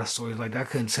got a lot of stories like that. I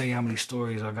couldn't tell you how many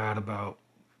stories I got about,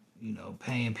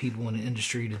 paying people in the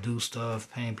industry to do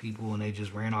stuff, paying people, and they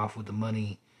just ran off with the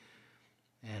money.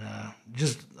 And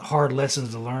just hard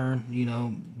lessons to learn,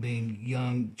 being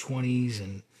young, 20s,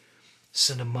 and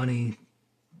sending money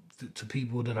to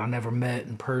people that I never met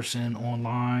in person,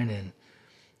 online, and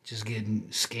just getting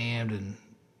scammed and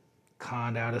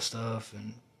conned out of stuff.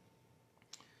 And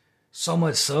so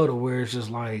much so to where it's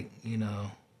just like,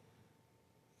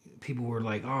 people were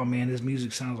like, oh man, this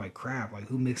music sounds like crap. Like,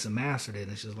 who mixed and mastered it?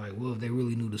 And it's just like, well, if they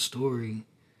really knew the story,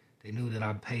 they knew that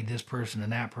I paid this person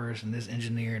and that person, this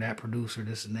engineer, that producer,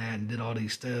 this and that, and did all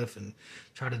these stuff and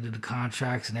tried to do the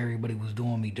contracts, and everybody was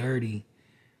doing me dirty.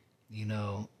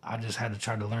 I just had to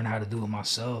try to learn how to do it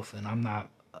myself. And I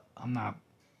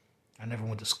never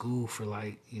went to school for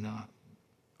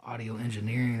audio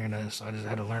engineering or nothing, so I just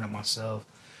had to learn it myself.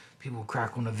 People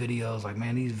crack on the videos like,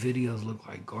 man, these videos look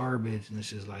like garbage. And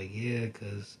it's just like, yeah,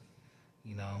 because,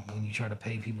 when you try to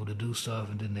pay people to do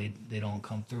stuff and then they don't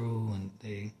come through and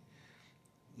they,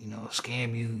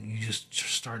 scam you, you just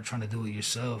start trying to do it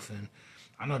yourself. And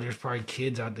I know there's probably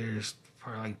kids out there that's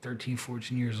probably like 13,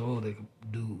 14 years old that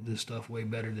could do this stuff way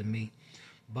better than me.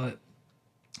 But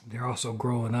they're also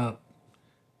growing up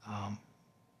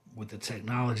with the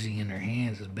technology in their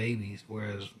hands as babies,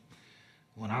 whereas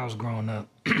when I was growing up,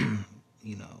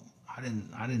 I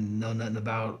didn't know nothing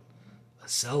about a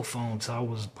cell phone till I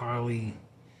was probably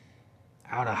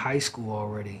out of high school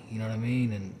already, you know what I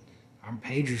mean? And our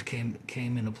pagers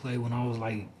came into play when I was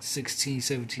like 16,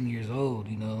 17 years old,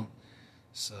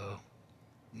 So,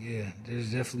 yeah,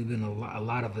 there's definitely been a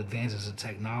lot of advances in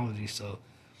technology. So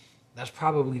that's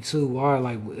probably too why,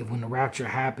 like, when the rapture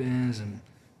happens, and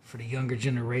for the younger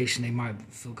generation, they might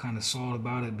feel kind of salty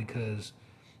about it because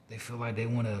they feel like they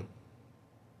want to,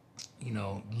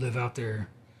 live out their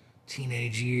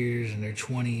teenage years and their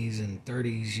 20s and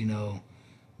 30s,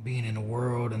 being in the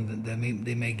world, and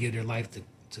they may give their life to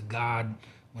God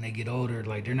when they get older.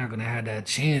 Like, they're not going to have that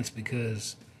chance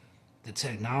because the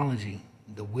technology,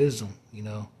 the wisdom,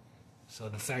 So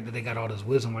the fact that they got all this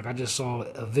wisdom, like I just saw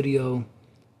a video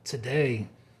today,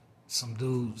 some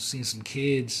dude seen some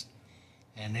kids,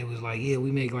 and they was like, yeah,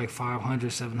 we make like $500,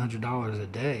 $700 a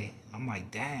day. I'm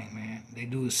like, dang, man, they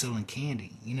do it selling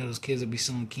candy. Those kids that be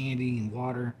selling candy and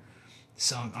water.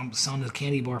 I'm selling this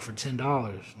candy bar for $10.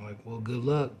 I'm like, well, good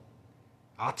luck.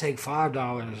 I'll take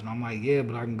 $5. And I'm like, yeah,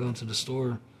 but I can go to the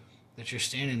store that you're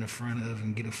standing in front of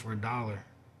and get it for $1.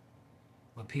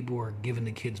 But people are giving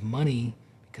the kids money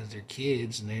because they're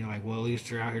kids, and they're like, well, at least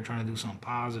they're out here trying to do something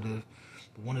positive.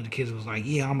 But one of the kids was like,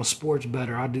 yeah, I'm a sports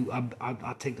bettor.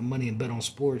 I take the money and bet on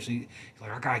sports. And he's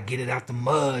like, I got to get it out the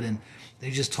mud. And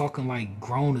they just talking like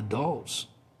grown adults.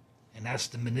 And that's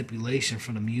the manipulation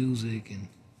from the music and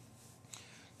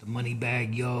the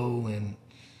Moneybagg Yo and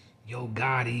Yo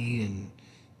Gotti and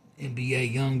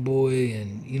NBA Youngboy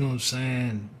and, you know what I'm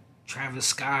saying, Travis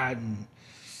Scott and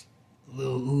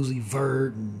Lil Uzi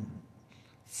Vert and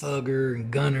Thugger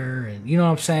and Gunner, and you know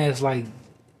what I'm saying? It's like,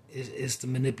 it's the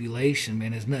manipulation,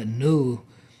 man. It's nothing new.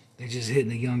 They're just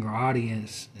hitting a younger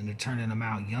audience and they're turning them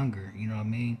out younger. You know what I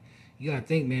mean? you gotta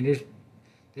think, man.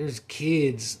 There's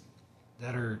kids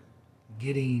that are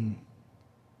getting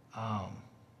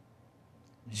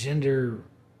gender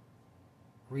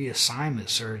reassignment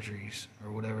surgeries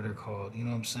or whatever they're called. You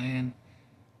know what I'm saying?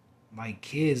 Like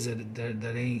kids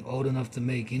that ain't old enough to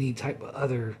make any type of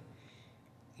other,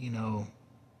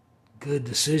 good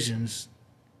decisions,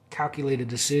 calculated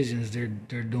decisions. They're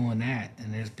doing that,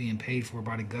 and it's being paid for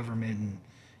by the government and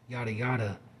yada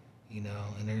yada,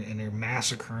 and they're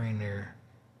massacring their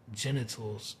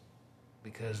genitals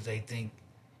because they think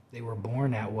they were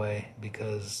born that way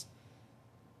because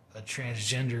a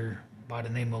transgender by the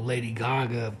name of Lady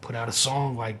Gaga put out a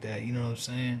song like that. You know what I'm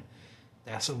saying?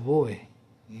 That's a boy.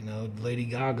 Lady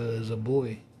Gaga is a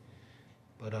boy.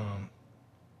 But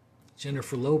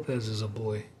Jennifer Lopez is a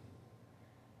boy.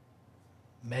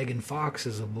 Megan Fox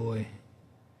is a boy.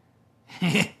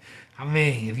 I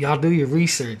mean, if y'all do your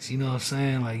research, you know what I'm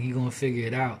saying? Like, you're gonna figure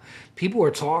it out. People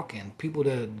are talking. People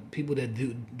that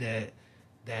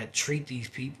treat these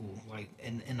people, like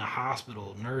in the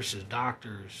hospital, nurses,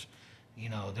 doctors.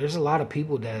 There's a lot of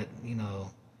people that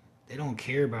they don't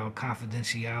care about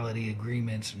confidentiality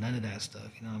agreements or none of that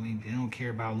stuff. You know what I mean? They don't care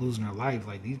about losing their life.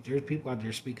 Like, there's people out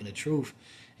there speaking the truth,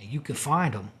 and you can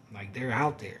find them. Like, they're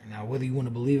out there. Now, whether you want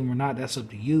to believe them or not, that's up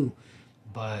to you.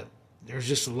 But there's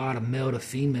just a lot of male to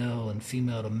female and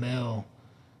female to male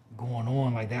going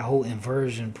on. Like, that whole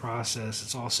inversion process,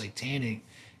 it's all satanic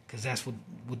because that's what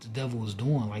the devil is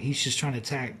doing. Like, he's just trying to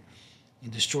attack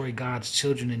and destroy God's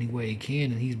children any way he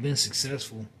can, and he's been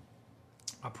successful.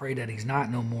 I pray that he's not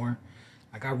no more.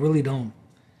 Like, I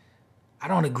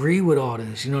don't agree with all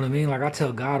this. You know what I mean? Like, I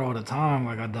tell God all the time,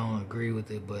 like, I don't agree with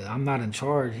it, but I'm not in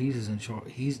charge. He's in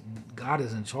charge. God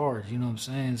is in charge. You know what I'm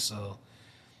saying? So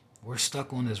we're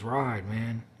stuck on this ride,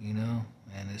 man, and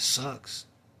it sucks,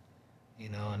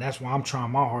 and that's why I'm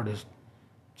trying my hardest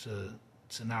to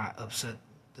not upset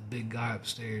the big guy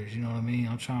upstairs. You know what I mean?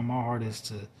 I'm trying my hardest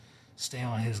to stay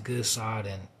on his good side,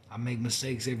 and I make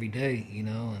mistakes every day,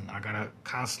 and I gotta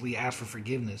constantly ask for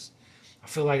forgiveness. I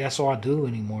feel like that's all I do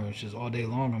anymore. It's just all day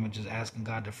long I'm just asking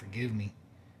God to forgive me,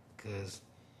 because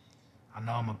I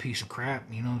know I'm a piece of crap.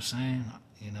 You know what I'm saying?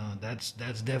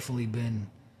 That's definitely been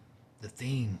the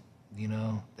theme.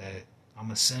 That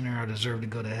I'm a sinner. I deserve to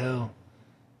go to hell,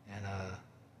 and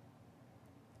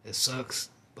it sucks.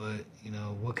 But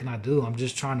what can I do? I'm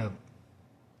just trying to,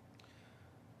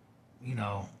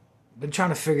 been trying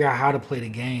to figure out how to play the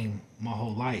game my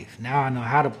whole life. Now I know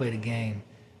how to play the game.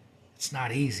 It's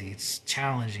not easy. It's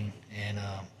challenging. And,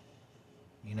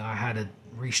 I had to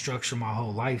restructure my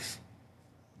whole life,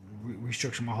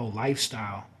 restructure my whole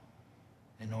lifestyle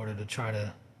in order to try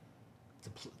to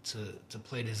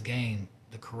play this game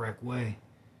the correct way,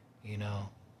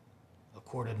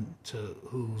 according to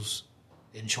who's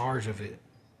in charge of it,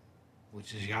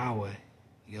 which is Yahweh,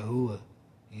 Yahuwah,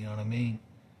 you know what I mean?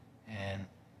 And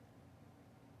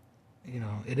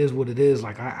it is what it is.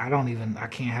 Like, I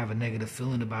can't have a negative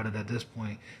feeling about it at this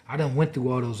point. I done went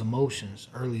through all those emotions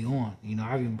early on.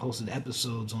 I've even posted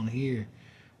episodes on here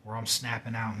where I'm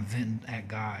snapping out and venting at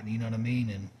God, you know what I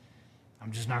mean? And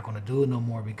I'm just not going to do it no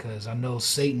more, because I know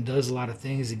Satan does a lot of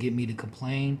things to get me to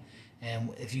complain.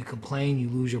 And if you complain, you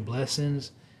lose your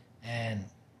blessings. And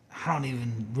I don't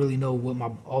even really know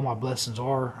what all my blessings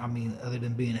are. I mean, other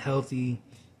than being healthy,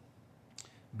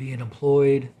 being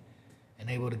employed, and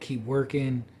able to keep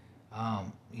working,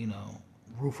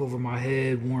 roof over my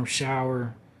head, warm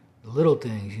shower, the little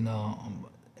things, I'm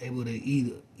able to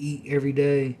eat every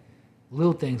day.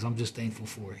 Little things I'm just thankful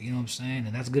for, you know what I'm saying?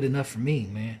 And that's good enough for me,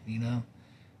 man,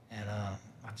 And I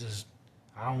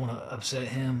don't want to upset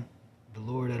him, the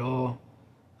Lord, at all.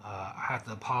 I have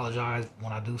to apologize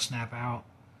when I do snap out.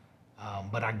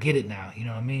 But I get it now, you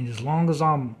know what I mean? As long as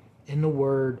I'm in the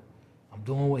Word, I'm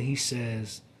doing what he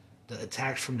says, the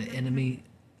attacks from the enemy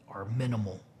are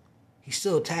minimal. He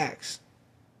still attacks,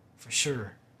 for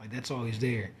sure. Like, that's always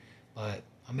there. But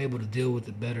I'm able to deal with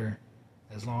it better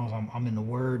as long as I'm in the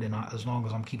Word, and as long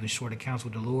as I'm keeping short accounts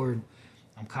with the Lord.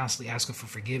 I'm constantly asking for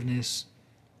forgiveness,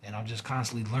 and I'm just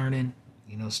constantly learning,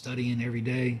 studying every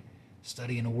day,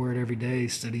 studying the Word every day,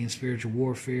 studying spiritual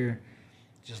warfare,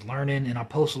 just learning. And I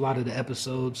post a lot of the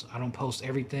episodes. I don't post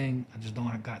everything. I just don't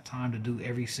have got time to do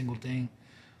every single thing.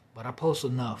 But I post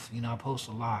enough, I post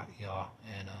a lot, y'all,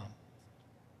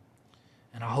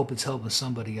 and I hope it's helping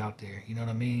somebody out there, you know what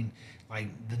I mean? Like,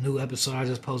 the new episode I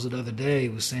just posted the other day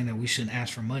was saying that we shouldn't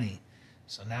ask for money.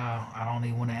 So now I don't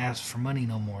even want to ask for money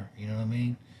no more, you know what I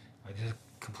mean? I just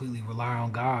completely rely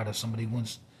on God. If somebody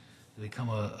wants to become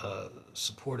a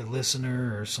supportive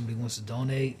listener, or somebody wants to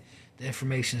donate, the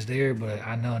information's there. But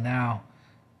I know now,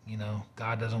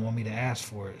 God doesn't want me to ask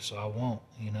for it, so I won't,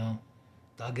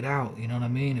 thug it out. You know what I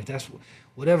mean? If that's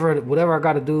whatever I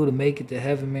got to do to make it to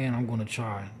heaven, man, I'm gonna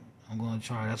try. I'm gonna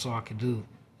try. That's all I can do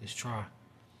is try.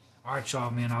 All right,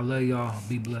 y'all, man. I love y'all.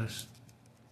 Be blessed.